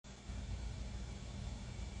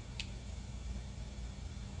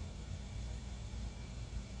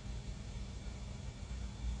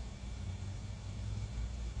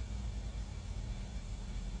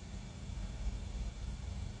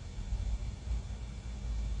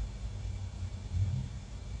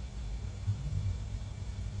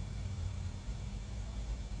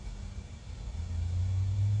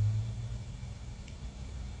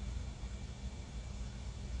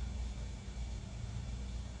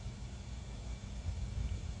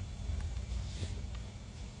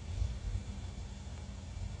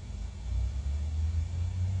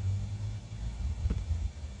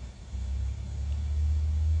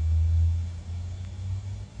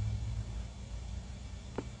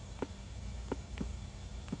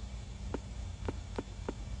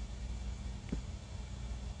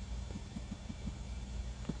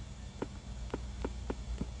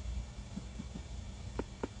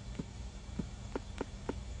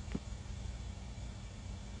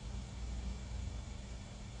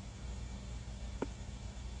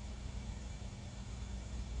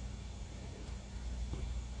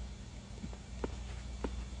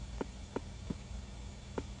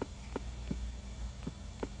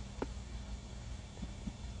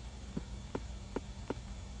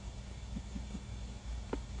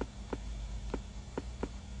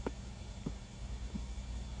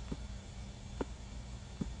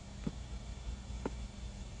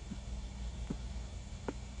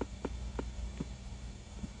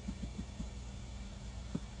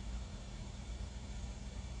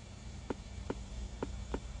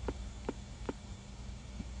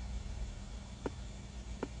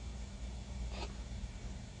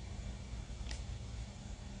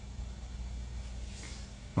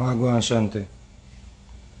Oh, go on, Shanti.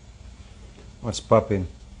 What's popping?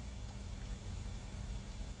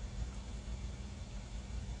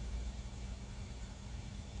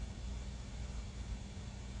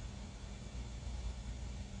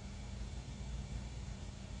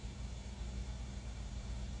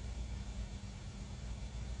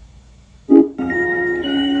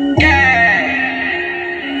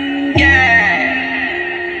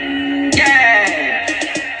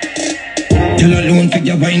 Tell alone for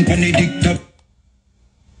your wine pan the dick top.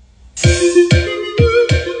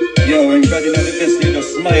 Yo, when God in the best, you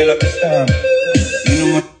just smile at the storm. You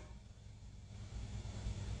know what?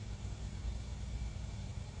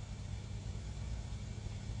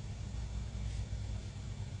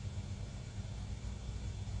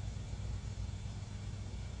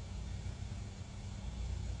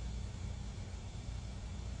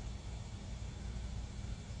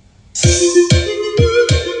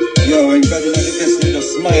 Yo, when God in the best, you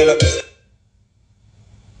just smile at the storm.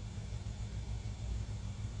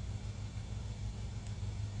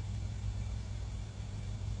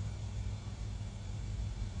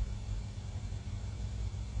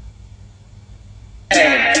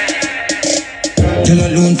 Tell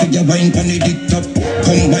alone for your wine pan the dick top.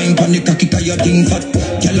 Come wine pan the cocky 'cause your thing fat.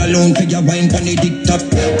 Tell alone for your wine pan the dick top.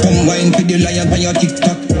 Come wine for the lion pan your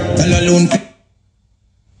TikTok. Tell alone for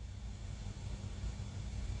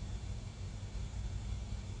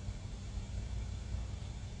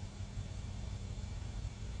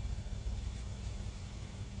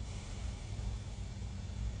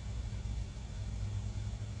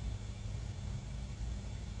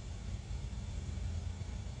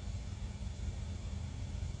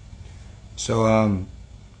So,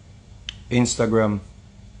 Instagram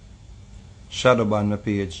shadow ban my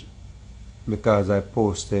page because I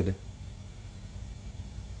posted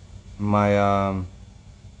my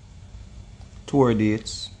tour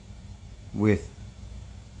dates with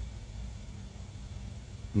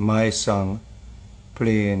my song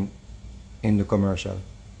playing in the commercial,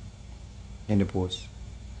 in the post.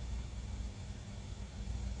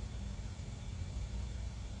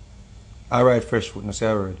 Alright, Fresh Foot, no say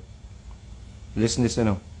a word. Listen this, you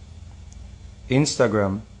know.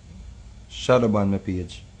 Instagram shadow ban my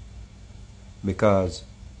page because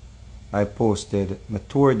I posted my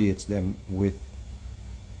tour dates them with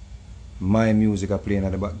my music playing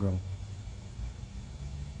at the background.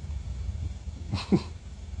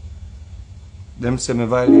 Them say me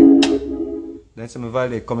violate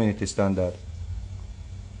community standard.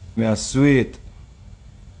 Me a sweet.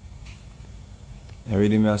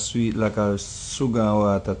 Already me a sweet like a sugar and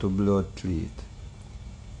water to blood cleat.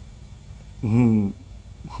 Hey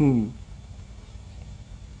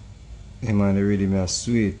man, already me a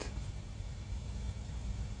sweet.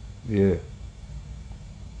 Yeah.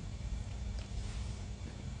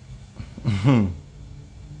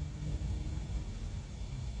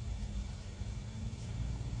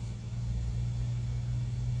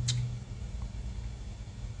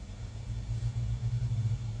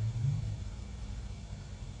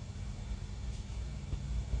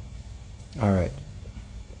 All right.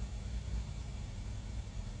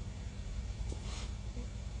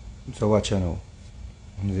 So watch you now.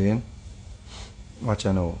 See? Watch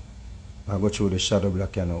you now. I go through the shadow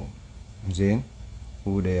block you now. See?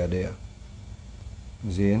 Who there?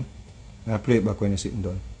 See? I play it back when you're sitting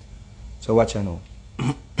down. So watch you now.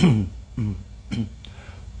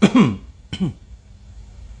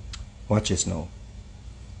 Watch this now.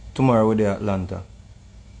 Tomorrow we're there Atlanta.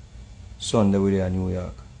 Sunday we're there New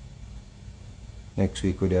York. Next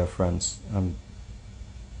week we're there France and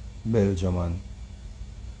Belgium and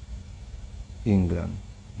England.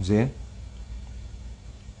 See?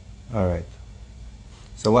 Alright.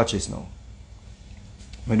 So watch this now.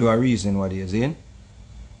 I do a reason what is in.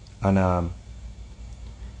 And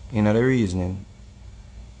in the reasoning,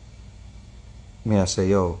 I say,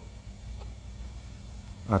 yo,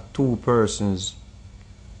 two persons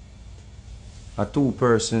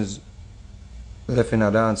left in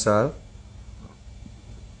a dance hall.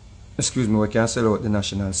 Excuse me, we can sell out the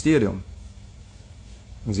National Stadium.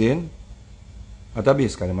 See? That's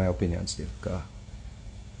basically my opinion still. Cause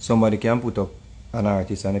somebody can put up an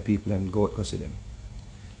artist and the people and go see them.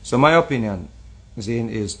 So my opinion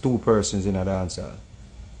is two persons in a dance hall.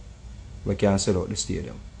 We can sell out the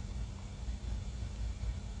stadium.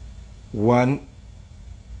 One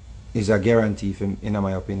is a guarantee, in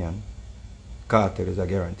my opinion. Carter is a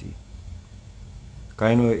guarantee. Because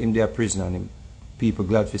I know him there prisoner and him, people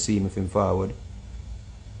glad to see him if him forward.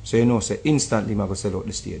 So you know, say instantly I'm going to sell out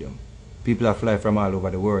the stadium. People are fly from all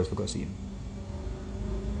over the world to go see him.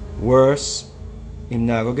 Worse, him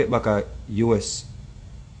now go get back a US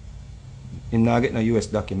In not get no US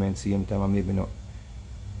document same time and maybe no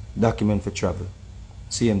document for travel.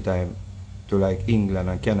 Same time to like England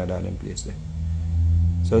and Canada and them place there.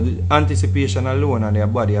 So the anticipation alone and their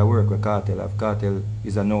body I work with cartel. Of cartel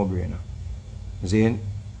is a no-brainer. See,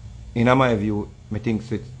 in my view, I think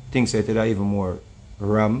that it is even more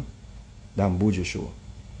ram than Buju show.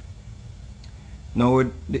 Now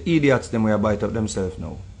the idiots them will bite up themselves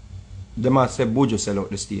now. They must say Buju sell out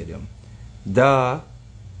the stadium. Da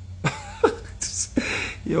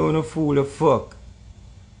you no fool the fuck.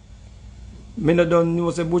 Me no don't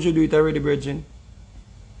know say Buju do it already, Virgin.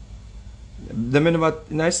 The men about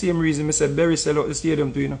in the same reason I say Berry sell out the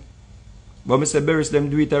stadium too, you know. But I say Berry them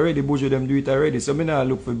do it already, Buju them do it already. So I not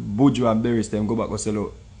look for Buju and Berry them go back and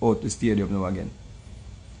sell out the stadium now again.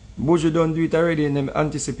 Buju don't do it already and them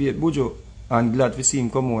anticipate Buju and glad to see him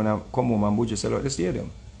come home and Buju sell out the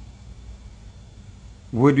stadium.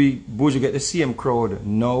 Would Buju get the same crowd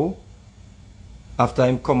now? After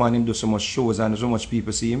him come and him do so much shows and so much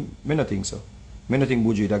people see him? I don't think so. I don't think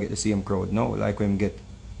Buju would get the same crowd now like when him get.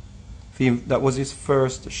 For him, that was his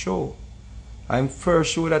first show. I'm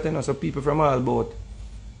first show that, you know, so people from all about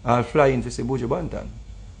all fly in to see Buju Banton.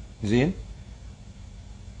 You see?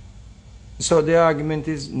 So the argument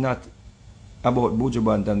is not about Buju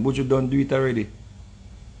Banton. Buju don't do it already.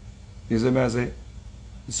 You see what I say?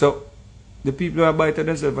 So the people who are biting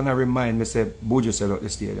themselves and I remind me say Buju sell out the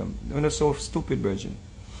stadium. They're not so stupid, Virgin.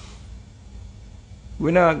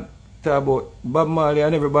 We're not talking about Bob Marley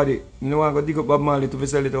and everybody. You know want to dig up Bob Marley to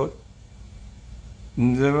sell it out?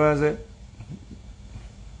 You see what I say?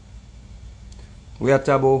 We are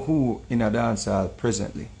talking about who in a dance hall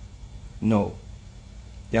presently. No.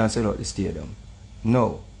 They can sell out the stadium.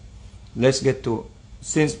 No. Let's get to,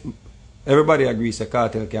 since everybody agrees a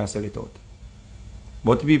cartel can sell it out.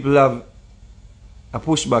 But people have a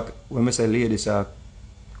pushback when we say ladies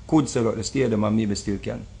could sell out the stadium and maybe still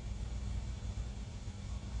can.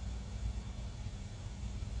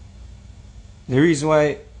 The reason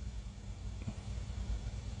why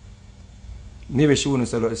maybe she wouldn't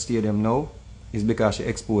sell out the stadium now is because she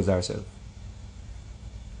exposed herself.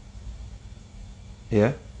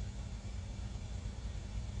 Yeah?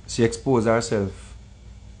 She exposed herself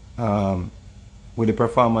with the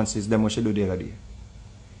performances them what she do the other day.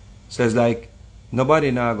 So it's like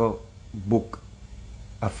nobody now go book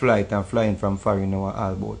a flight and flying from foreign or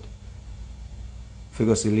all boat.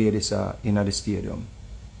 Because the ladies are in the stadium.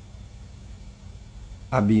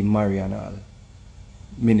 I be Marian all.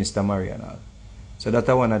 Minister Marian all. So that's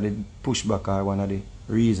one of the pushback or one of the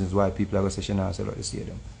reasons why people are going to say she not sell out the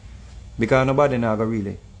stadium. Because nobody now go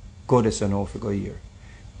really go this and off go here.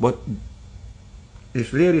 But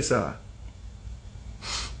if ladies are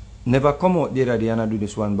never come out the other day and do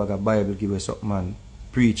this one bag of Bible give us something and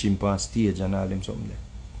preaching on stage and all them something there.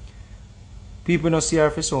 People not see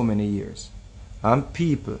her for so many years. And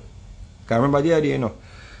people can remember the idea, you know.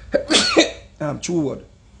 True word.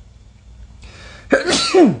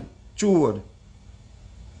 True word.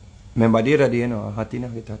 Remember the other day, you know, hot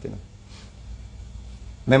enough, get hot enough.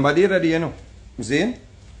 Remember the other day, you know, you see?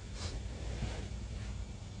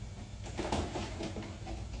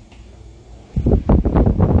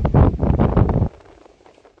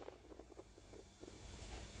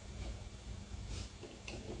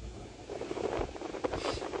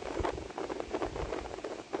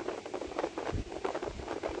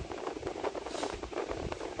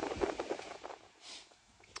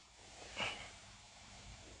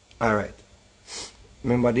 Alright.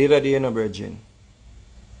 Remember the other day, you know, Virgin.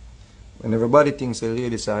 When everybody thinks the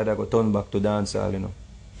ladies side I go turn back to dancehall, you know.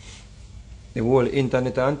 The whole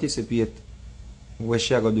internet anticipate what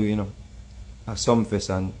she go do, you know. A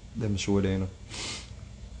Sumfest and them show there, you know.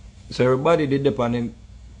 So everybody did upon them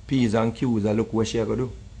P's and Q's and look what she go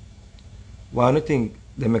do. Why do you think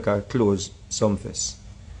they make her close Sumfest?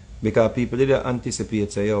 Because people did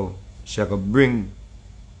anticipate say, yo, she go bring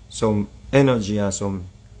some energy and some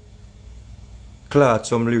cloth,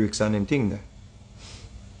 some lyrics and them thing there.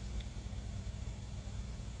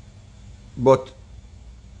 But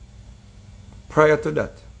prior to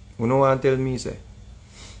that, you know what tell me say,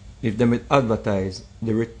 if they would advertise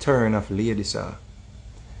the return of Lady Saw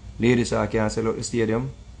can sell out the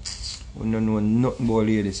stadium, we don't know nothing about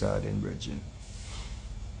Lady Saw then, Bridging.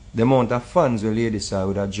 The amount of fans with Lady Saw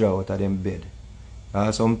would have draw out of them bed.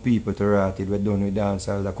 Some people to rat it, we done with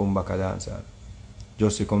dancehall, that come back a dancehall.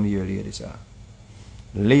 Just to come here, Lady Saw.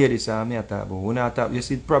 Lady Saw, me a talk about. You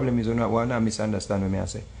see, the problem is, you not misunderstand what I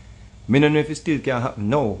say. I don't know if it still can happen.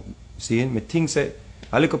 No. See, me think say,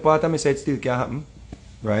 a little part of me say it still can happen.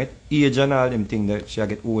 Right? Age and all them things that she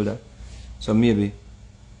get older. So maybe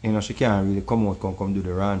You know, she can't really come out, come do the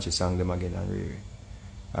raunchy song them again and really.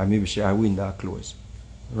 Or maybe she win that close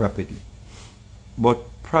rapidly. But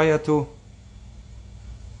prior to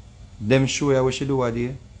them show her what she do a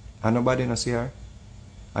day, and nobody no see her,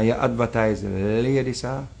 and you advertise ladies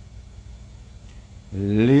are, we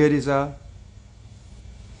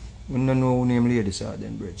don't know who name ladies are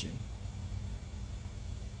then, Bridget.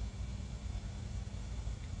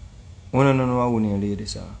 We don't know who name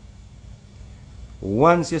ladies are.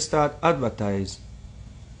 Once you start advertise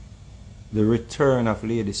the return of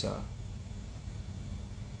ladies are,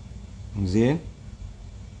 see,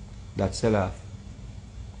 that sell off.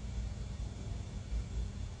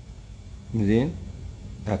 See,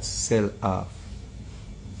 that sell off.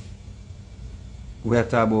 We are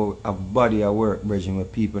talking about a body of work, Bridget, where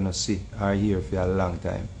people not see are here for a long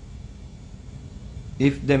time.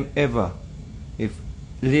 If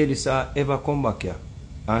ladies are ever come back here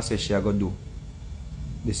and say she go do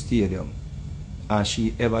the stadium, and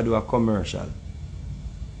she ever do a commercial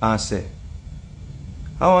and say,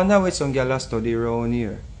 I wonder what some girl study around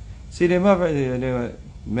here. See, they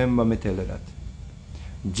remember me tell you that.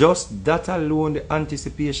 Just that alone, the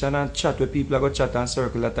anticipation and chat where people are going to chat and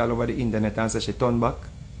circle that all over the internet and say she turn back.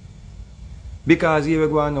 Because here we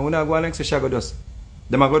go on now, when I go on next, she go just,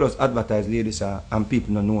 them are going to just advertise ladies and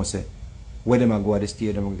people don't know say where them are go at the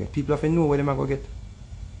stadium get. People have to know where them are going to get.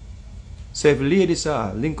 So if ladies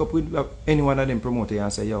are link up with any one of them promoter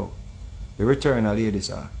and say, yo, the return of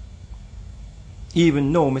ladies are,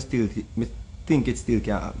 even though me think it still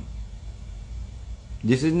can happen.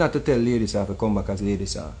 This is not to tell ladies to come back as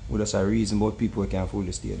ladies are. That's a reason about people can fool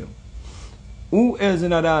the stadium. Who else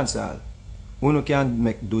in a dance hall who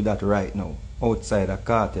can do that right now outside of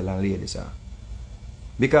Cartel and ladies are?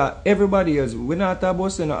 Because everybody else, we not talk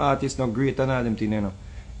about no artists no great and all them things, you know.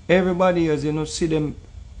 Everybody else, you know, see them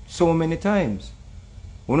so many times.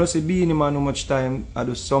 We don't see Beenie Man how much time at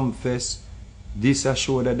the Some Fest, this a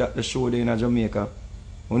show that the show there in Jamaica.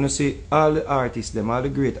 We don't see all the artists, them, all the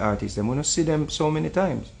great artists, them. We don't see them so many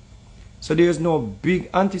times. So there's no big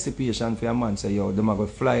anticipation for a man say, yo, them are going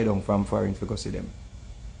to fly down from foreign to go see them.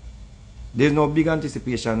 There's no big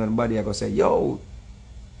anticipation and nobody are going to say, yo,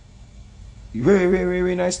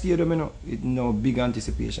 very nice stadium, you know. It's no big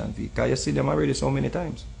anticipation for you, because you see them already so many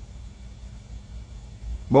times.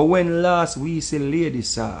 But when last we see ladies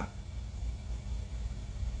saw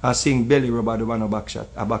I sing Belly Rubber the one a back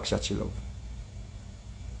shot she love.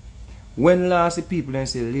 When last the people then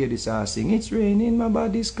say ladies are sing, it's raining my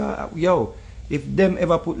body's car. Yo, if them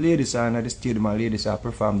ever put ladies on at the stadium and ladies are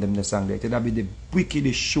perform them the song, that'll be the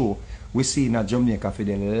wickedest show we see in Jamaica for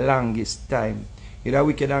the longest time. It's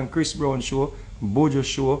wicked than Chris Brown show, Bojo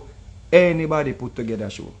show, anybody put together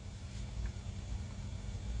show.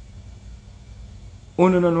 Oh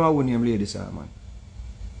no who name ladies are, man.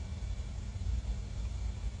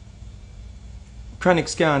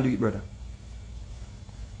 Chronics can't do it, brother.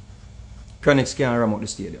 Chronics can't ram out the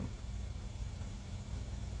stadium.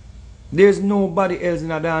 There's nobody else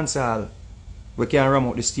in a dance hall we can ram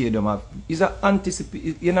out the stadium. It's an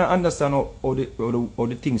anticipation. You don't understand how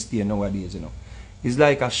the things stay nowadays, you know. It's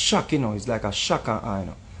like a shock, you know. It's like a shock, you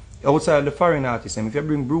know. Outside of the foreign artists, if you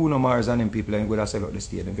bring Bruno Mars and them people, then go to sell out the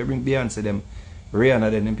stadium. If you bring Beyonce, them,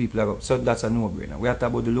 Rihanna, then them people are go. So that's a no-brainer. We have to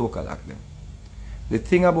talk about the local act them. The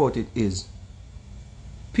thing about it is,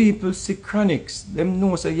 people see Chronics. Them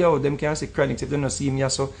know say, yo, them can't see Chronics if they don't see me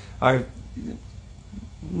so. Or,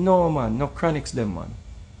 no, man, no Chronics them, man.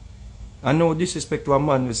 I know disrespect to a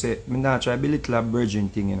man we say, me not try to belittle a virgin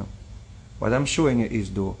thing, you know. What I'm showing you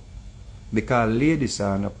is though, because ladies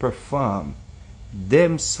are not perform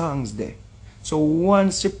them songs there. So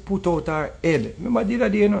once she put out her head, remember the other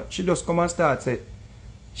day, you know, she just come and start say,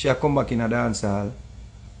 she come back in a dance hall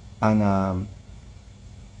and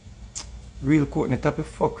real Courtney, tap it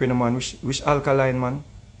fuck you know, man. Which Alkaline, man?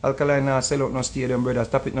 Alkaline now sell out no stadium, brother.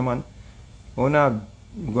 Stop it no, man. Oh now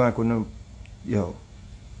go and no, yo.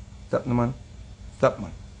 Stop no, man. Stop,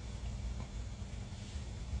 man.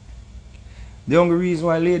 The only reason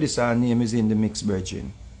why ladies our name is in the mix,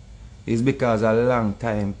 virgin, is because a long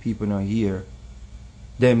time people don't hear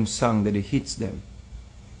them song that it hits them.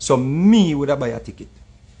 So me would have buy a ticket.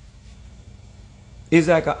 It's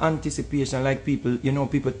like an anticipation, like people, you know,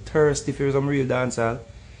 people thirsty for some real dancehall.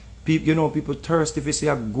 People, you know, people thirsty for see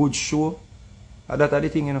a good show. That's the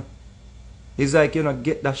thing, you know. It's like, you know,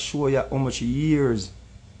 get that show yeah, how much years.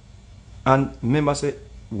 And remember, say,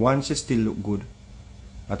 one, she still look good.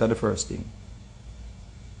 That's the first thing.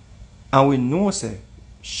 And we know, say,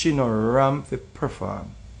 she no ram for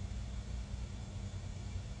perform.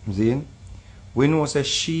 See? We know, say,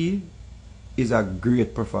 she is a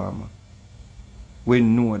great performer. We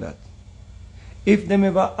know that. If them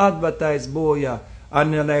ever advertise Boya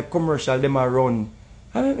and in a commercial them a run,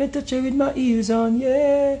 I mean, I touch it with my ears on,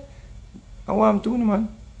 yeah. I want to, man.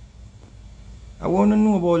 I want to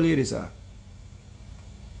know about ladies, sir.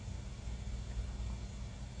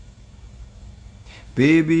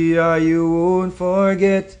 Baby, you won't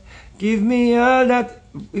forget. Give me all that.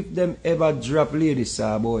 If them ever drop ladies,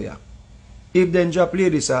 sir, boy. If them drop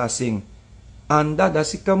ladies, sir, sing. And that a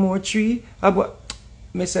sycamore tree.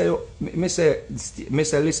 Me say,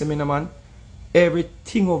 listen, me, man.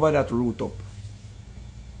 Everything over that root up.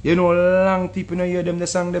 You know, long people don't hear them the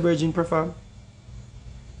song the Virgin perform.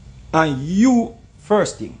 And you,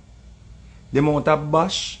 first thing, the amount of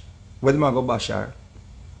bash, where them go bash her.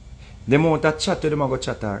 The amount of chatter, them go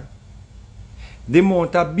chatter. The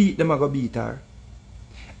amount of beat, them go beat her.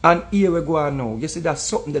 And here we go on now. You see, that's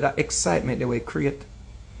something that excitement they will create.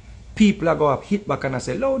 People are going to hit back and I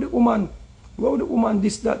say, "Low the woman,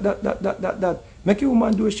 this, that. Make the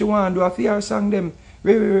woman do what she want, do a fear song them.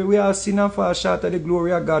 We are sin and fall short of the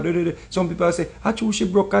glory of God." Some people say, "I choose she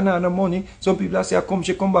broke and no money." Some people say,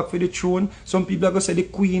 she come back for the throne." Some people are going to say, "The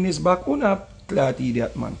queen is back." Una clear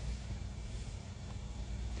idiot, man.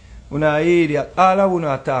 Una idiot. All of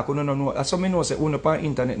una attack, una no know. Some know say, una on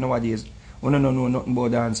internet nowadays, una no know nothing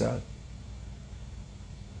about dancehall.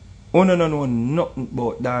 Una no know nothing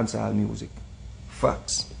about dancehall music.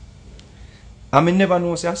 Facts. I mean, never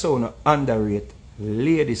know say, so una underrate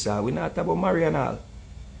ladies, sir. We not talk about Marian all.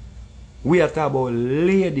 We are talking about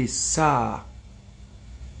ladies, sir.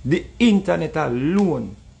 The internet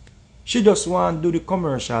alone. She just want to do the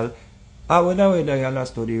commercial. I wonder whether you are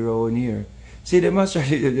study around here. See, they must try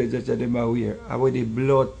to them aware. I want the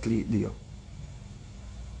blood cleat there.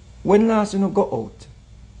 When last you go out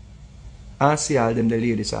and see all them the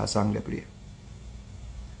ladies are song they play.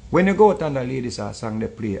 When you go out and the ladies are song they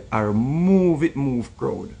play, or move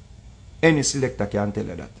crowd. Any selector can tell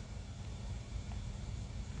you that.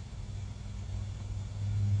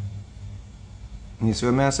 You see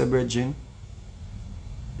what I say, Virgin?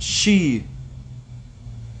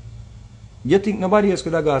 You think nobody else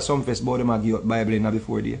could have got some fest about them and give out Bible in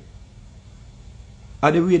before there?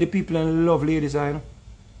 Are the way the people in love ladies are, you know?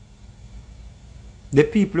 The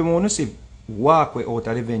people who want to see walk way out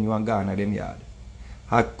of the venue and go in them yard.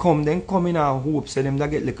 And come in and hope say them that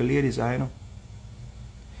get little ladies, you know?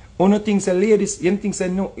 One thing say ladies, you think say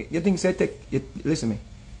no, you think say take, listen me.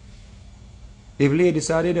 If ladies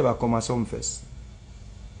are there, they will come at some fest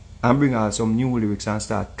and bring out some new lyrics and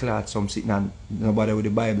start clot some sitting and nobody with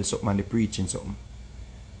the Bible something and the preaching something.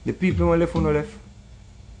 The people who left, no left.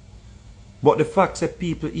 But the fact that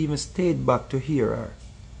people even stayed back to hear her.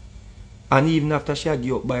 And even after she had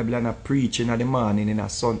give up Bible and a preaching in the morning in a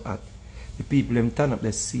sun hat, the people them turn up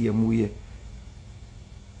the same way.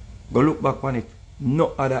 Go look back on it.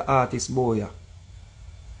 No other artist boy.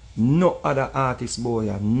 No other artist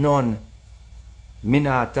boy. None. Me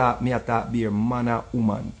attack be a man or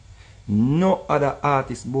woman. No other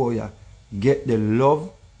artist boy get the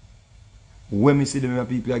love when me see them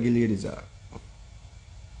people get ladies are.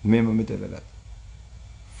 Remember me tell you that.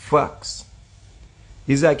 Facts.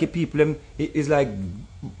 It's like people it's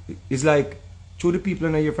like two the people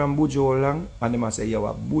in here from Buju long and they must say, "Yo,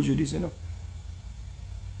 Buju this, you know."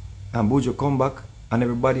 And Buju come back and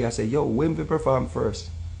everybody I say, "Yo, when we perform first?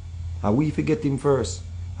 And we forget him first.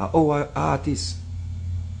 And our artist."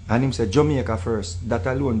 And him say Jamaica first. That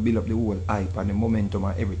alone build up the whole hype and the momentum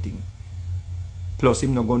and everything. Plus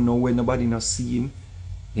him not gonna know when nobody not see him.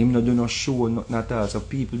 Him not do no show, nothing at all. So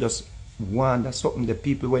people just want that something. The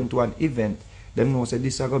people went to an event. Them know say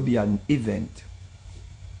this is gonna be an event.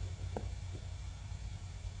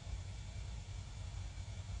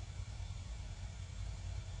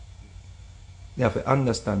 You have to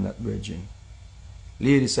understand that, Virgin.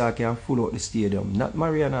 Ladies can full out the stadium. Not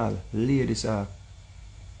Marian all. Ladies are.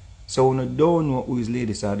 So when you don't know who is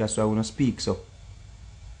ladies are, that's why I want to speak. So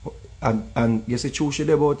and you see true she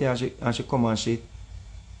about here and she come and she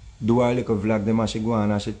do her little vlog them and she go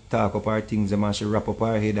on and she talk up her things them and she wrap up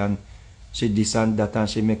her head and she this and that and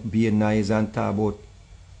she make be nice and talk about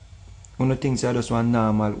one of the things I just want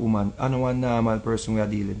normal woman. I don't want normal person we are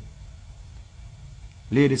dealing.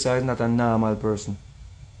 Ladies are not a normal person.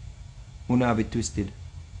 Una have it twisted.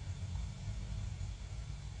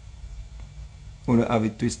 Una have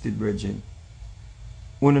it twisted, Virgin.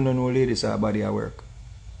 Una no know ladies are body at work.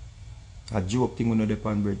 A joke thing una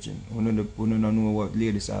depend, Virgin. Una no know what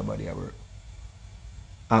ladies are body at work.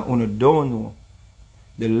 And una don't know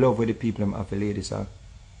the love of the people them have for ladies are.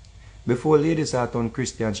 Before ladies are turned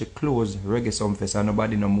Christian, she closed reggae some fest and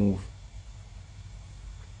nobody no move.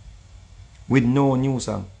 With no new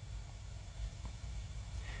song.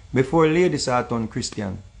 Before Lady Saw turned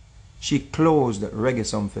Christian, she closed Reggae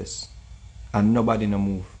Sumfest and nobody no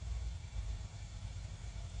move.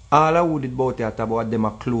 All I would about it about them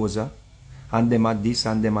a closer and them a this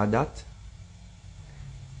and them a that.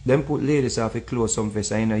 Them put Lady Saw for close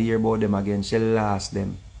Sumfest and you know hear about them again. She lost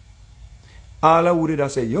them. All I would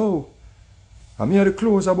have said, yo, I'm here to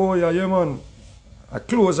close about you, yeah man. I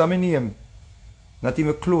close my name. Not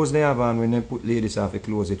even close the van when they put Lady Saw for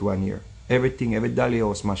close it 1 year. Everything, every dolly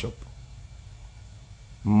house mash up.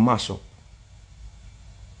 Mash up.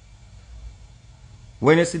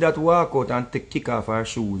 When you see that walk out and take kick off her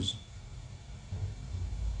shoes,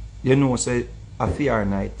 you know say a fair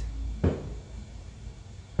night.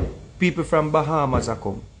 People from Bahamas are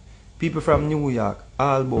come. People from New York,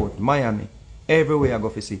 all about Miami, everywhere I go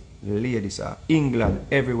to see Lady Saw. England,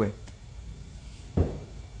 everywhere.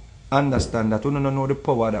 Understand that you don't know the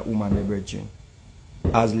power of that woman they bridging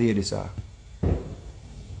as Lady Saw.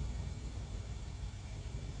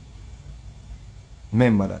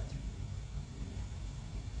 Remember that.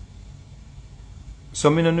 So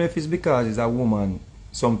I don't know if it's because it's a woman,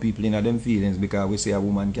 some people in them feelings because we say a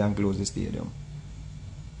woman can close the stadium.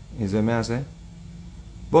 Is that what I say?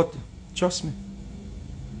 But trust me.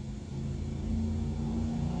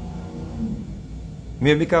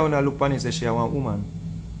 Maybe because when I look upon it say she a one woman.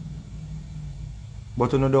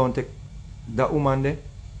 But you don't take that woman there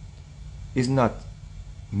is not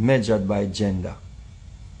measured by gender.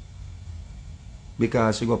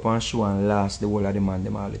 Because she go up on show and last the whole of the man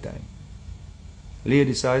them all the time.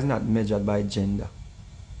 Lady Saw is not measured by gender.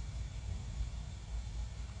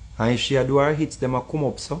 And if she do her hits, them a come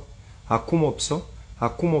up so, a come up so, a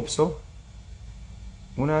come up so.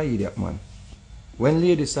 You not idiot man. When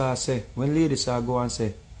Lady Saw say, when Lady Saw go and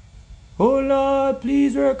say, oh Lord,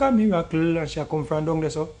 please work a miracle, and she come from down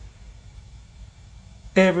there so.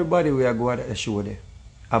 Everybody will go at the show there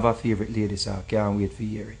have a favorite Lady Saw, can't wait to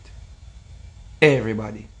hear it.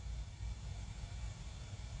 Everybody.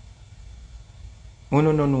 You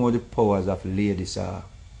don't know the powers of Lady Saw.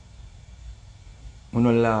 You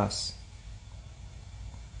don't last.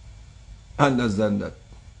 Understand that.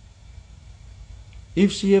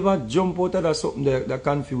 If she ever jump out of that something, the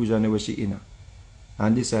confusion where she in,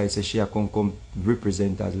 and decides that she come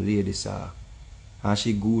represent as Lady Saw, and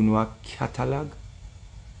she go into a catalog,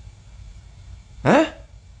 huh?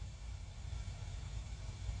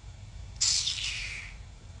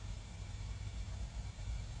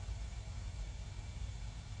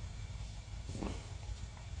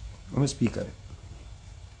 Let me speak at it.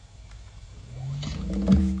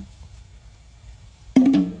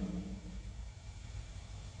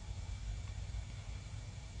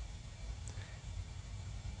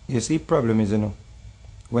 You see, problem is, you know,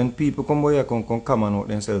 when people come over here, come on out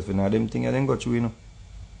themselves, you know, them things they go through, you know.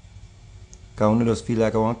 Because I just feel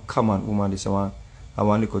like I want come on woman this, I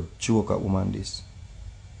want little joke at woman this.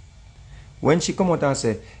 When she come out and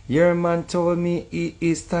say, your man told me he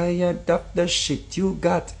is tired of the shit you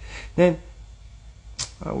got, then,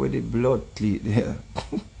 how would the blood clean there?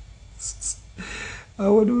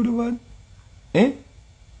 How would do the man? Eh?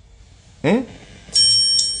 Eh?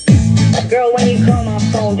 Girl, when you call my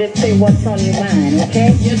phone, just say what's on your mind,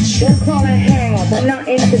 okay? Don't call and hang up. I'm not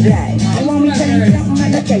into that. You want me to tell you something?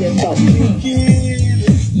 I'm gonna tell you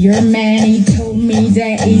something. Your man, he told me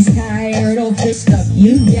that he's tired of the stuff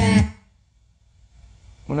you got.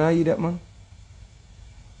 When I eat that, man?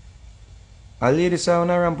 A Lady Saw on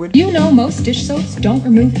a ramp with. You know most dish soaps don't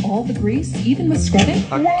remove all the grease, even with scrubbing.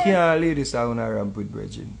 I can't Lady Saw on a ramp with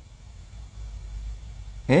Bridget.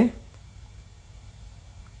 Eh?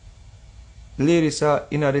 Lady Saw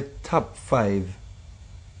in the top 5,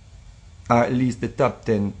 or at least the top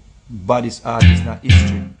 10 baddest artists in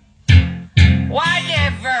history.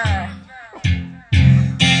 Whatever.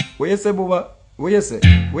 What you say, Booba? What you say?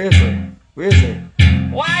 What you say? What you say?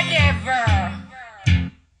 Whatever.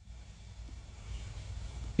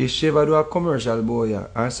 If she ever do a commercial, boy,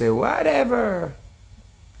 and say, whatever,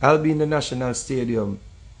 I'll be in the National Stadium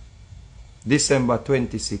December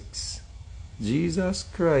 26. Jesus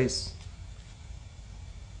Christ.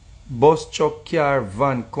 Bus, truck, car,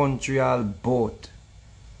 van, country, all boat.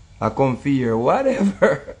 I come for here,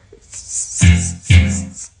 whatever.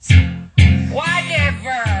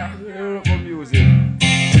 Whatever. Music.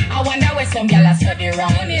 I wonder where some girl are study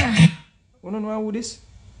around here. You don't know who this?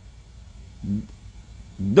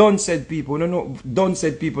 Don't said people, you know, don't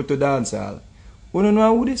said people to dance hall. You don't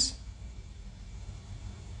know who this?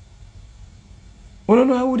 You don't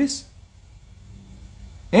know who this?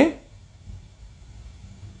 Eh?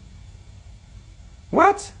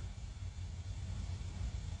 What?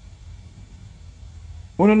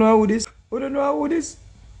 You don't know who this? You don't know who this?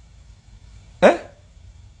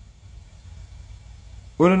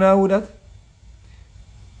 You don't know who that?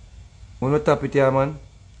 You don't tap it here, man.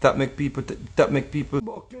 Tap make people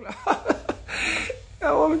buckle.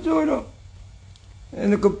 I want to join up.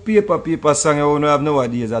 And look at paper song, you don't have no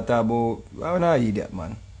ideas that about. I don't know idiot,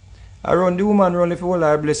 man. I run the woman run if you all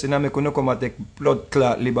are blessing and I couldn't come and take blood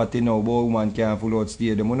clot liberty now, but woman can't full out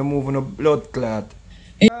stadium. When you move on a blood clot.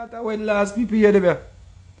 I went last people here them.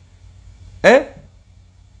 Eh?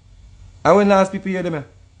 I went last people here them.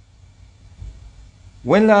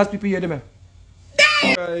 When last people hear them?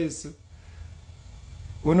 Guys,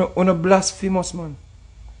 uno blasphemous, man.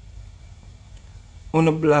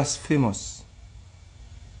 Uno blasphemous.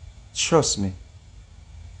 Trust me.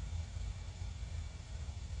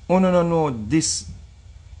 Uno don't know this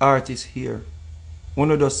artist here.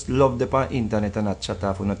 Uno just love the pan internet and not chat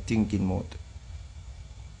off uno thinking mode.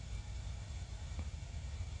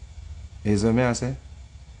 Is what I say?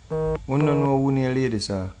 Uno don't know who near ladies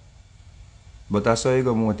are. But that's why you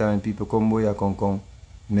go more time people come boy and come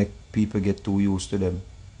make people get too used to them.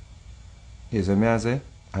 Is what I say?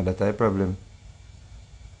 And that's a problem.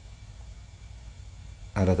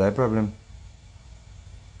 And that's a problem.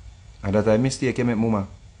 And that's a mistake you make, mama.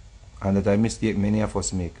 And that's a mistake many of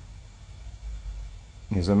us make.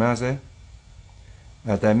 Is what I say?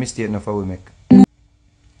 That's a mistake enough we make. And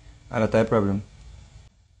that's a problem.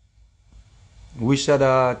 Which other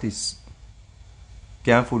artists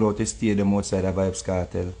can full out the stadium outside the Vybz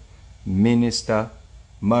Kartel? Minister,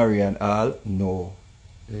 Marian Hall? No.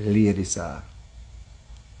 Lady Saw.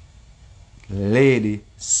 Lady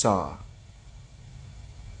Saw.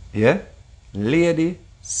 Yeah? Lady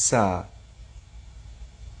Saw.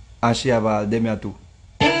 And she have all them here too.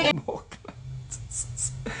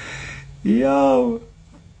 Yo.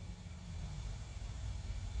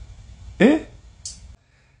 Eh?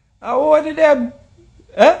 I wanted them.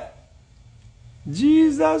 Eh?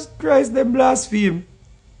 Jesus Christ, them blaspheme.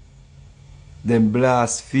 Them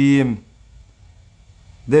blaspheme.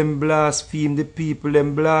 Them blaspheme the people,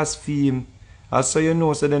 them blaspheme. I saw you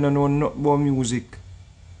know so they don't know nothing about music.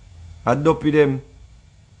 I dopey them.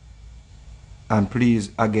 And please,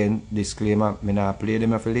 again, disclaimer, I not play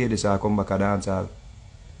them for ladies I come back and dance hall.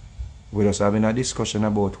 We just having a discussion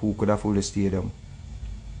about who could have full the stadium.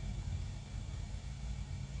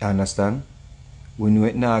 Understand? We know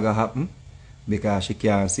it not gonna happen because she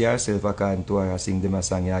can't see herself according to her sing them a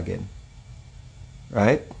song again.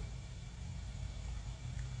 Right?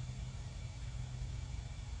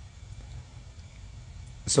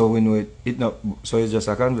 So we know it not, so it's just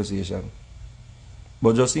a conversation.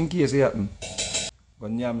 But just in case it happen, go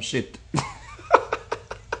yam shit.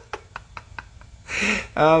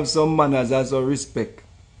 I have some manners and some respect.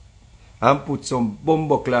 And put some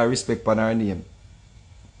bumbuckler respect on her name.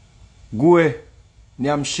 Go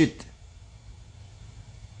yam shit.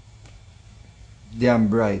 Damn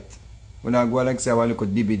bright. When I go like say I want to look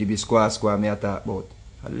at DB square me I talk about.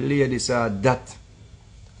 A lady saw that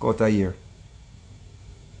cut a year.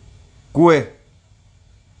 Go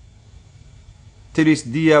to this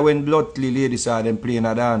day when Bloodly ladies saw them playing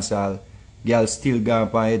a dance hall, girls still gone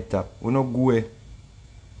up on head top. We no go.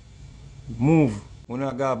 Move. We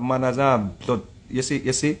no got manners and blood. You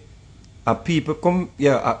see? A people come,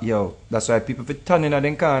 yo, that's why people fit turn in a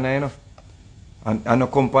them corner, you know. And no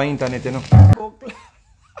come on internet, you know.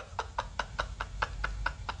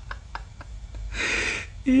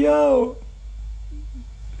 Yo.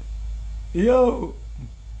 Yo.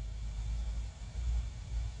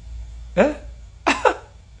 Eh?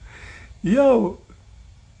 Yo.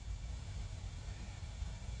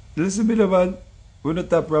 Listen to me, man. Will not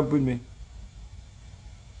stop ramp with me.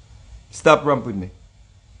 Stop ramp with me.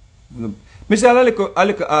 I say a little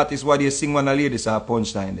artist what they sing when a lady saw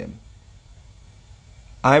punchline them.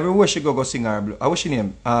 I everywhere she go sing her. I wish her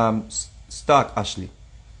name Stark Ashley.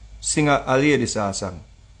 Sing a lady saw song.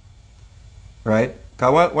 Right?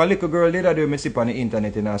 Cause one little girl later do me see on the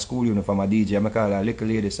internet in a school uniform a DJ. I call her little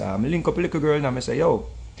lady saw. I link up a little girl and I say, yo,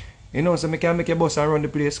 you know, so I can make your bus around the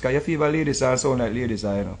place because you feel a lady saw sound like lady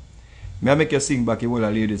saw, you know. I make you sing back you whole a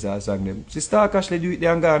lady saw song them. See Stark Ashley do it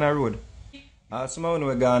there on Ghana Road. Someone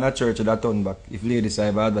will go on a church that turn back. If ladies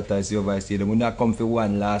have advertised your voice, they would not come for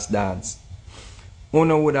one last dance.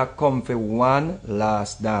 Uno would have come for one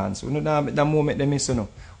last dance. Uno that moment they miss, you know.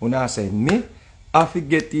 Uno say, me, I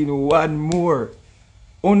forget in one more.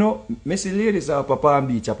 Uno, me see ladies at Palm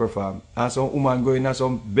Beach a perform. And some woman going on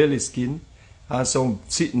some belly skin. And some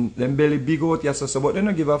sitting, them belly big out here, so but they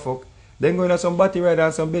don't give a fuck. Then going on some body ride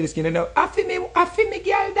and some belly skin. And now, I feel me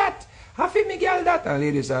girl that. I feel me girl that. And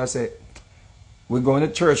ladies are say, we're going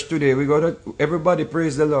to church today. We're going to, everybody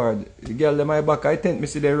praise the Lord. The girl in my back, I think me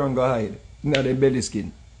see they run go hide. Now they belly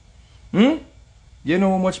skin. You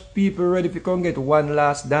know how much people ready to come get one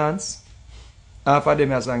last dance? Half of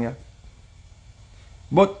them are sang ya.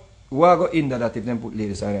 But why go in that if them put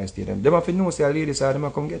ladies on the stadium? Them have to know say ladies are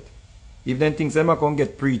them come get. If them think them come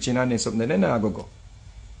get preaching and then something, then I go.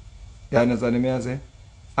 You understand what I say?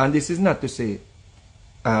 And this is not to say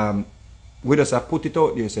we just have put it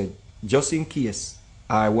out there, said just in case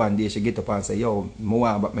I one day she get up and say, yo, more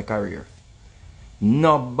about my career.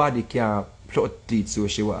 Nobody can plot teeth so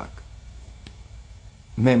she walk.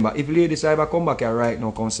 Remember, if Lady Cyber come back here right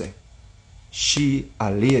now, come say, she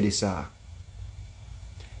a lady, sir.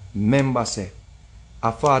 Remember, say,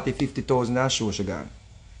 a 40-50,000 a show she gone.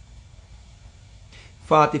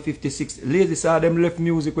 40-56, Lady Cyber them left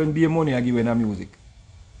music when be money I give her music.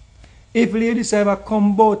 If Lady Cyber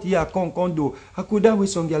come out here, come do, I could have with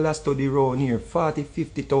some girl last study around here,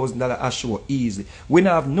 $40-50,000 a show, easy. We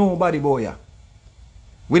don't have nobody boy here.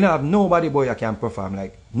 We don't have nobody boy that can perform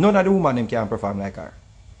like, none of the women them can perform like her.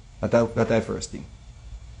 That's first thing.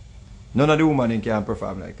 None of the women can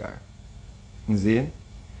perform like her. You see?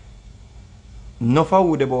 Enough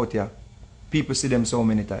of about here. People see them so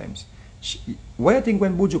many times. Why I think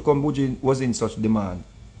when Buju come, Buju was in such demand?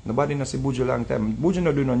 Nobody not see Buju long time. Buju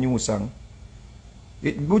not do no new song.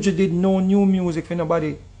 Buju did no new music for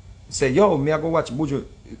nobody. Say, yo, me I go watch Buju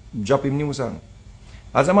drop him new song.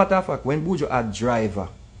 As a matter of fact, when Buju had driver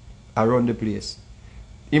around the place,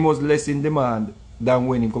 he was less in demand than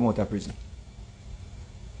when he come out of prison.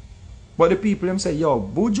 But the people them say, yo,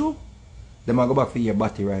 Buju, they might go back for your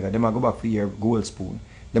Batty Rider, they might go back for your Gold Spoon,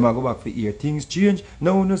 they might go back for your things change.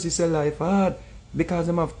 No, no, see life hard. Because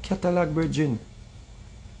they have catalog, virgin.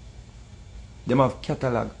 They have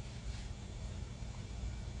catalog.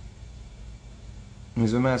 You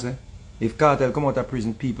see what I say? If Cartel come out of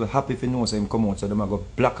prison, people happy if you know say him come out, so they might go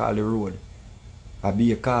block all the road. I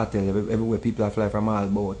be a cartel everywhere people fly from all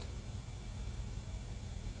about.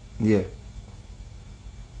 Yeah.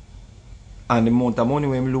 And the amount of money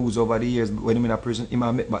when him lose over the years when him in a prison, he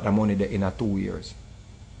might make back the money there in a 2 years.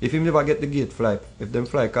 If him never get the gate fly, if them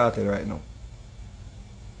fly Cartel right now.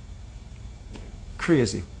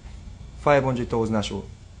 Crazy. 500,000 a show.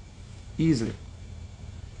 Easily.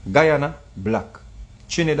 Guyana, black.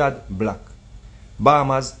 Trinidad, black.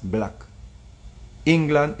 Bahamas, black.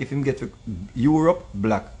 England, if him get to Europe,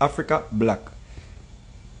 black. Africa, black.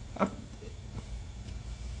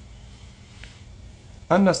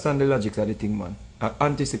 Understand the logic of the thing, man.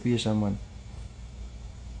 Anticipation, man.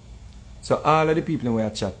 So all of the people in where I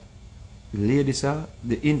chat, ladies are,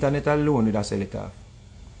 the internet alone would have sell it off.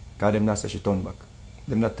 Because them not say she turn back.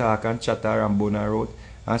 Them not talk and chat her and bone her out.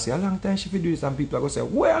 And say, a long time she will do this, and people are going to say,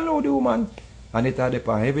 well, no, the woman. And it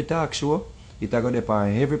are on every talk show. It are going to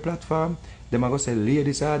on every platform. Them are going to say,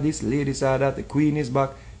 ladies are this, ladies are that, the queen is back,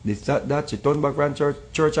 this, that, she turn back from church,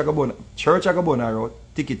 church are going to bone her out,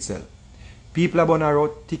 ticket sell. People are born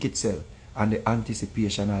out, ticket sell. And the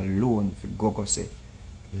anticipation alone for go say,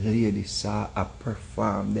 ladies saw a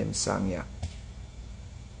perform them song here.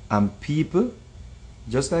 And people,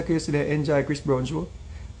 just like you see they enjoy Chris Brown show,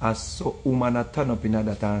 and so woman a turn up in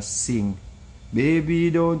that and sing, baby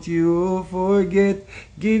don't you forget,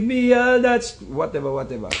 give me all that,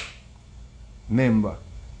 whatever. Remember,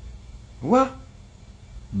 what?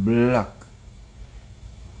 Black.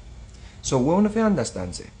 So we want to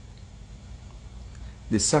understand, say,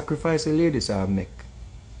 the sacrifice the ladies are make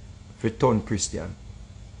for turn Christian.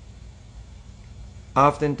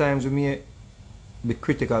 Oftentimes we may be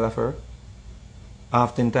critical of her.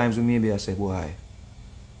 Oftentimes we may be say, boy,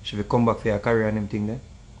 she will come back for her career and them thing there.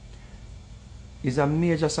 It's a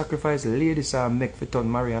major sacrifice ladies are make for turn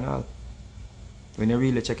marry and all. When you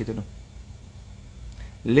really check it, you know.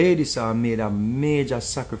 Ladies are made a major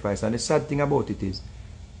sacrifice, and the sad thing about it is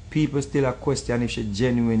people still are question if she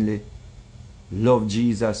genuinely love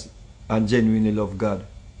Jesus and genuinely love God.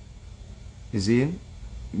 You see?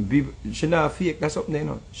 She not fake, that's something, you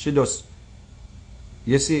know. She does.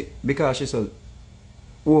 You see, because she's so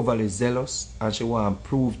overly zealous and she want to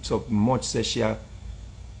prove so much, say she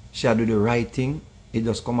do the right thing, it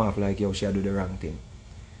just come off like, yo, she do the wrong thing.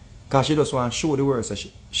 Because she just want to show the world that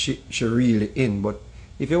she really in. But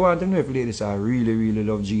if you want to know if ladies are really, really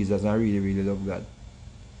love Jesus and really, really love God,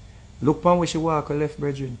 look upon where she walk her left,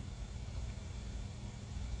 brethren.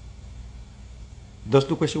 Just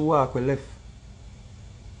look where she walk with left.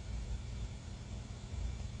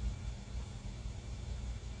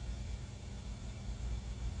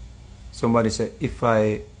 Somebody said, if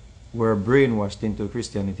I were brainwashed into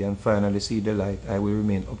Christianity and finally see the light, I will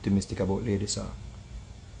remain optimistic about Lady Saw.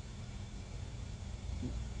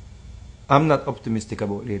 I'm not optimistic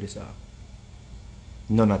about Lady Saw.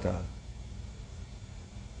 None at all.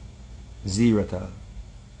 Zero at all.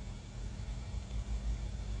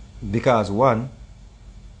 Because one,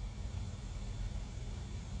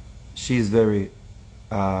 she's very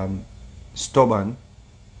stubborn,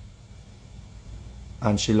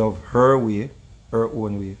 and she love her way, her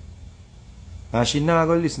own way. And she not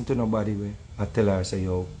gonna listen to nobody way. I tell her, say,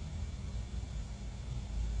 yo,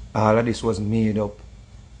 all of this was made up.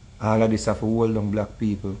 All of this have to hold on black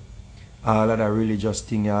people. All of that religious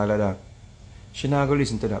thing, all of that. She not gonna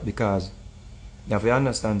listen to that because you have to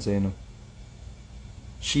understand, say, you know,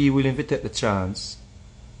 she willing to take the chance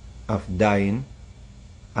of dying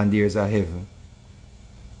and there's a heaven.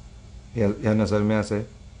 You understand what I say?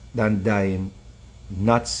 Than dying,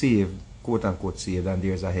 not saved, quote unquote saved, and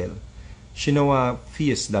there's a hell. She don't want to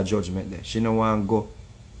face that judgment there. She don't want to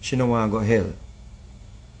go hell.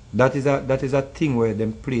 That is a thing where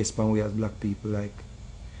them place when we as black people, like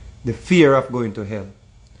the fear of going to hell.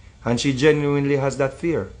 And she genuinely has that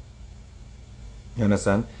fear. You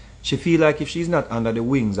understand? She feel like if she's not under the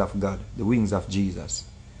wings of God, the wings of Jesus,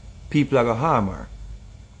 people are going to harm her.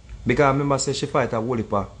 Because I remember say she fight a whole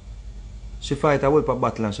heap of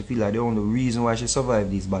battle, and she feel like the only reason why she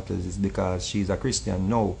survived these battles is because she's a Christian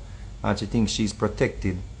now and she thinks she's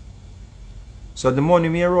protected. So the money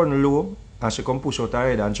may run low and she come push out her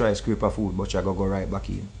head and try to scrape her food, but she go right back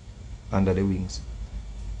in under the wings.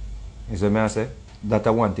 You see what I say? That's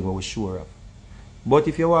one thing we're sure of. But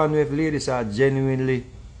if you want to know if ladies are genuinely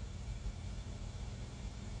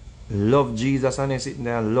love Jesus and they sitting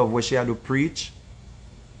there and love what she had to preach,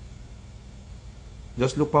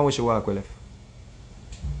 just look on where she walk with left.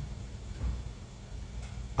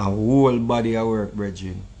 A whole body of work,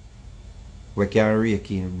 brethren. We can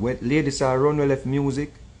rake in. When ladies are run with left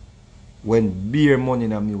music, when beer money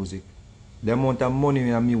in music. The amount of money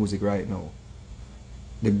in music right now.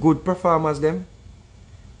 The good performers them,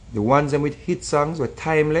 the ones them with hit songs were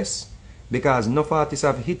timeless, because enough artists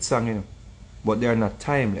have hit songs, you know, but they are not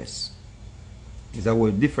timeless. It's a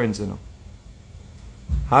whole difference, you know.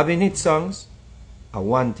 Having hit songs are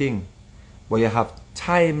one thing, but you have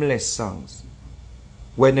timeless songs.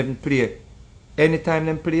 When them play, anytime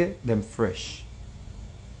them play, them fresh.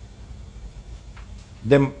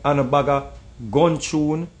 Them on a bag of gun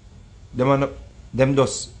tune, them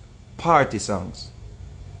just party songs.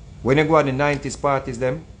 When you go at the 90s parties,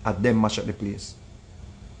 them mash up the place.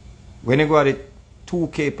 When you go at the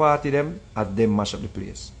 2K party, them mash up the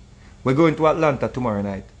place. We're going to Atlanta tomorrow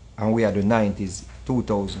night, and we are the 90s,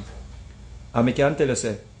 2000. And I can tell you,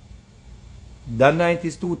 say, that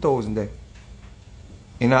 90s, 2000 there,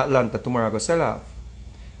 in Atlanta tomorrow, I go sell off.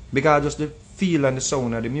 Because just the feel and the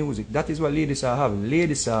sound of the music. That is what Lady Saw have.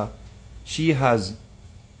 Lady Saw, she has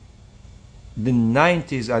the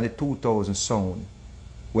 90s and the 2000 sound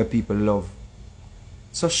where people love.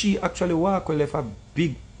 So she actually walk and left a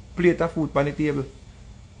big plate of food on the table.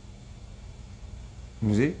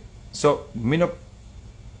 You see? So, me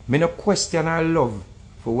no question her love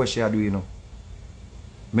for what she are doing, you know.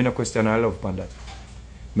 Me no question her love for that.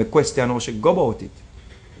 Me question how she go about it.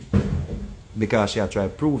 Because she had tried to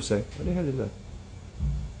prove, say, what the hell is that?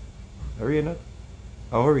 A rain not?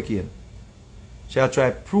 A hurricane? She had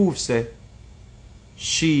tried to prove, say,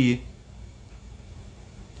 she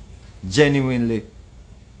genuinely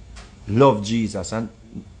love Jesus. And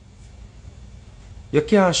you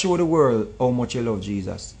can't show the world how much you love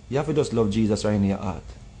Jesus. You have to just love Jesus right in your heart.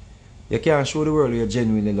 You can't show the world you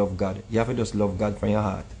genuinely love God. You have to just love God from your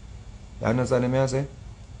heart. You understand what I say?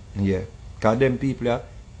 Yeah. Because them people,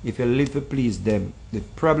 if you live to please them, the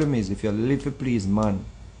problem is if you live to please man,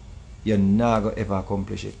 you're not going to ever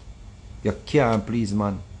accomplish it. You can't please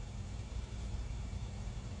man.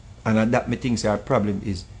 And that me think her problem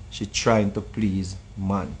is she trying to please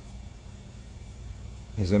man.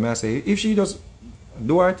 You see what I say? If she just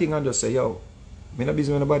do her thing and just say, yo, me not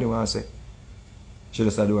busy with nobody want to say. She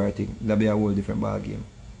just do her thing. That'll be a whole different ball game.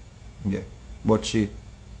 Yeah. But she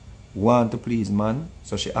want to please man,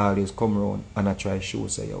 so she always come around and I try to show,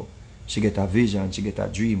 say, yo, she get a vision, she get a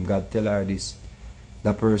dream, God tell her this,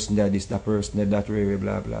 that person there this, that person there that way,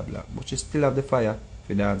 blah blah blah. But she still have the fire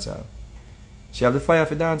for dancehall. She have the fire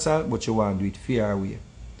for dancehall, but she want to do it fair way.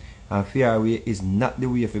 And fair way is not the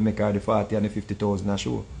way to make her the 40 and the 50,000 a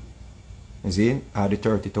show. You see? Or the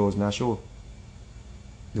 30,000 a show.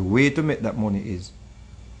 The way to make that money is,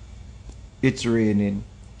 it's raining,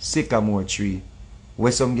 sycamore tree,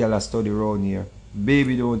 where some girl a study around here.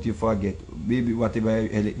 Baby, don't you forget. Baby, whatever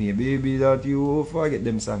it name. Baby, don't you forget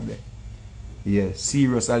them song there. Yeah,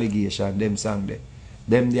 serious allegation, them song there.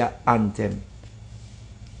 Them their anthem.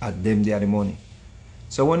 And them they are the money.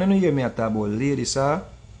 So when you hear me talk about Lady Saw,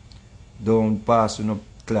 don't pass to no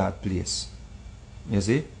cloud place. You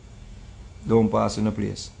see? Don't pass in the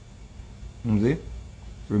place. See?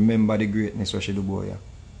 Remember the greatness what she do, boy.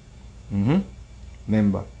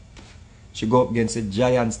 Remember. She go up against the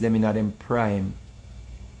giants them in them prime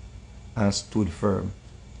and stood firm.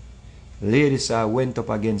 Lady Saw went up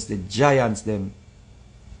against the giants them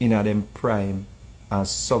in them prime and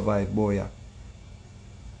survived, boy.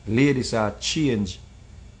 Lady Saw change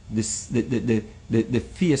the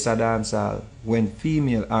face of dancehall when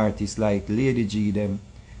female artists like Lady G them,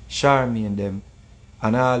 Charmaine them,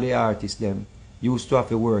 and all the artists them used to have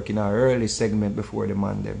to work in our early segment before the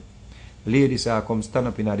man them. Lady Saw come stand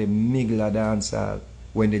up in the middle of dancehall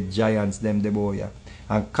when the giants them the boy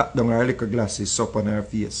and cut down her little glasses up on her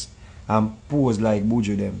face and pose like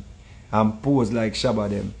Buju them and pose like Shabba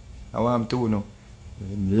them. I want to know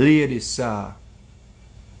Lady Saw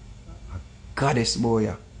a goddess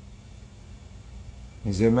boy.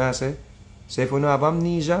 You see what I say? So if you don't have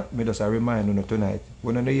amnesia, I just remind you tonight.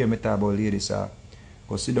 When you hear me talk about Lady Saw,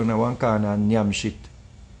 go sit down in one corner and yam shit.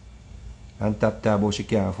 And tap about she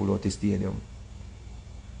can't full out the stadium.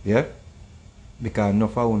 Yeah? Because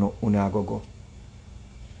enough of you go.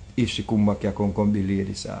 If she come back here, come be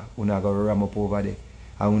Lady Saw. You go ram up over there.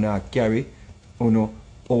 And you carry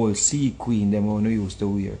all sea queen them you used to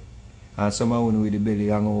wear. And some of you with the belly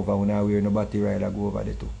hang over, you wear no battery rider go over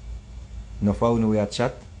there too. Enough of you we a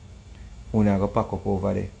chat, you go pack up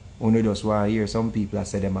over there. You just want to hear some people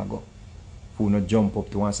say them a go. You no jump up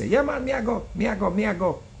to and say, yeah man, me a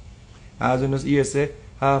go. As you hear say,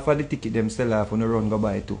 half of the ticket them sell off, you no run go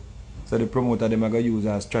buy too. So the promoter them a go use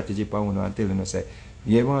a strategy for you and tell you say,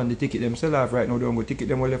 yeah man, the ticket them sell off right now, don't go ticket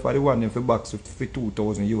them only for the one them for box for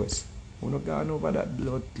 2,000 US. You no gone over that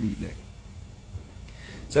blood cleat there.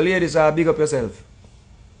 So ladies, big up yourself.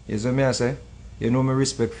 You see me I say? You know me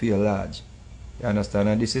respect for you large. You understand?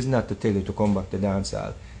 And this is not to tell you to come back to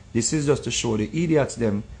dancehall. This is just to show the idiots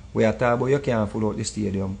them where I talk about you can't full out the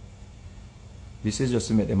stadium. This is just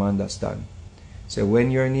to make them understand. So when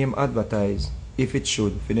your name advertised, if it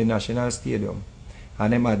should, for the National Stadium,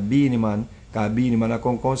 and them at Beanie Man, because Beanie Man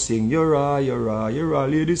come sing, you're raw,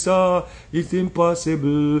 Lady Saw, it's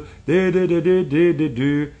impossible, and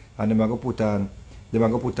them go put on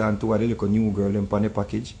two of the little new girl them on the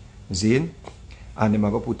package, Zane, and them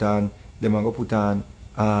go put on,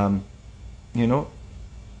 you know,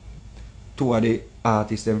 two of the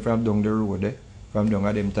artists them from down the road there. From down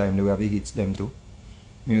at them time, they have the hits them too.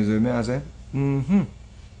 You see me I say? The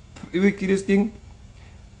wickedest thing,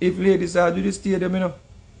 if Lady Saw do the stadium, you know,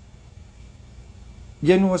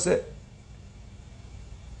 you know say,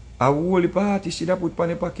 a whole party should have put on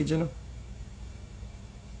the package, you know.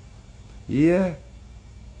 Yeah.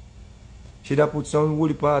 Should have put some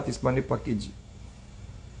whole parties on the package.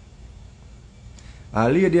 A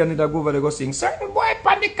lady and go over there go sing, certain boy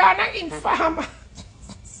pan the corner infam.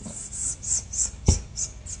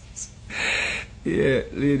 Yeah,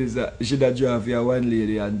 ladies, should have draw for your one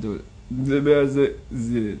lady and do.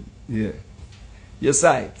 Yeah. Your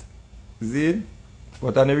sight. Zin?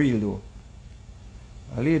 What on the real though?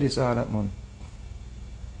 A lady saw that man.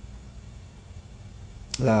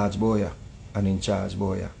 Large boy and in charge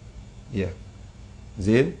boy. Yeah.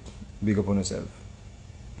 Zin? Big up on yourself.